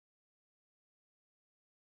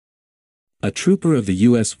A trooper of the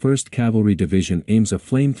U.S. 1st Cavalry Division aims a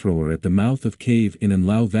flamethrower at the mouth of cave in An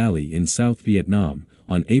Lao Valley in South Vietnam,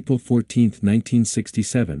 on April 14,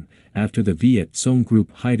 1967, after the Viet Cong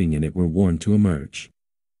group hiding in it were warned to emerge.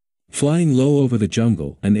 Flying low over the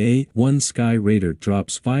jungle, an A-1 Sky Raider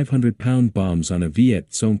drops 500-pound bombs on a Viet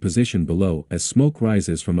Cong position below as smoke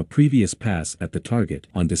rises from a previous pass at the target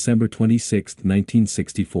on December 26,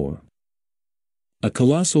 1964. A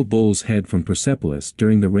colossal bull's head from Persepolis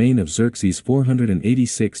during the reign of Xerxes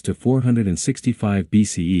 486 to 465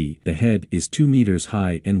 BCE. The head is 2 meters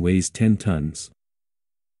high and weighs 10 tons.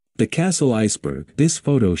 The Castle Iceberg. This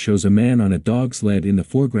photo shows a man on a dog's sled in the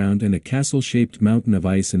foreground and a castle-shaped mountain of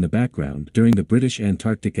ice in the background during the British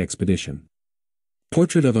Antarctic expedition.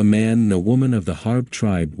 Portrait of a man and a woman of the Harb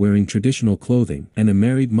tribe wearing traditional clothing and a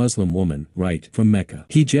married Muslim woman, right from Mecca.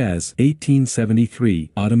 Hijaz,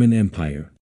 1873, Ottoman Empire.